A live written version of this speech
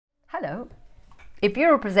Hello. If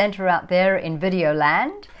you're a presenter out there in video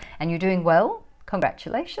land and you're doing well,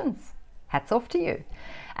 congratulations. Hats off to you.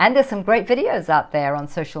 And there's some great videos out there on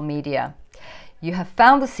social media. You have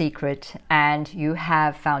found the secret and you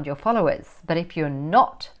have found your followers. But if you're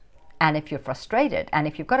not, and if you're frustrated, and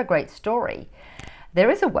if you've got a great story, there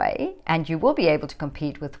is a way and you will be able to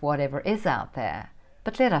compete with whatever is out there.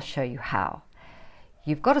 But let us show you how.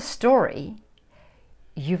 You've got a story,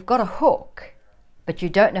 you've got a hook, but you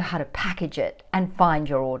don't know how to package it and find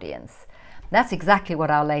your audience. That's exactly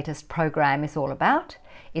what our latest program is all about.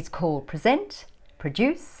 It's called Present,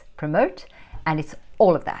 Produce, Promote, and it's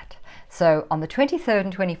all of that. So on the 23rd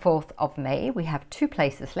and 24th of May, we have 2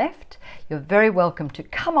 places left. You're very welcome to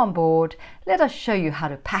come on board. Let us show you how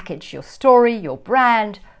to package your story, your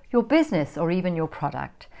brand, your business, or even your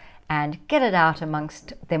product, and get it out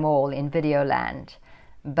amongst them all in video land.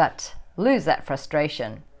 But lose that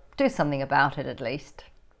frustration. Do something about it at least.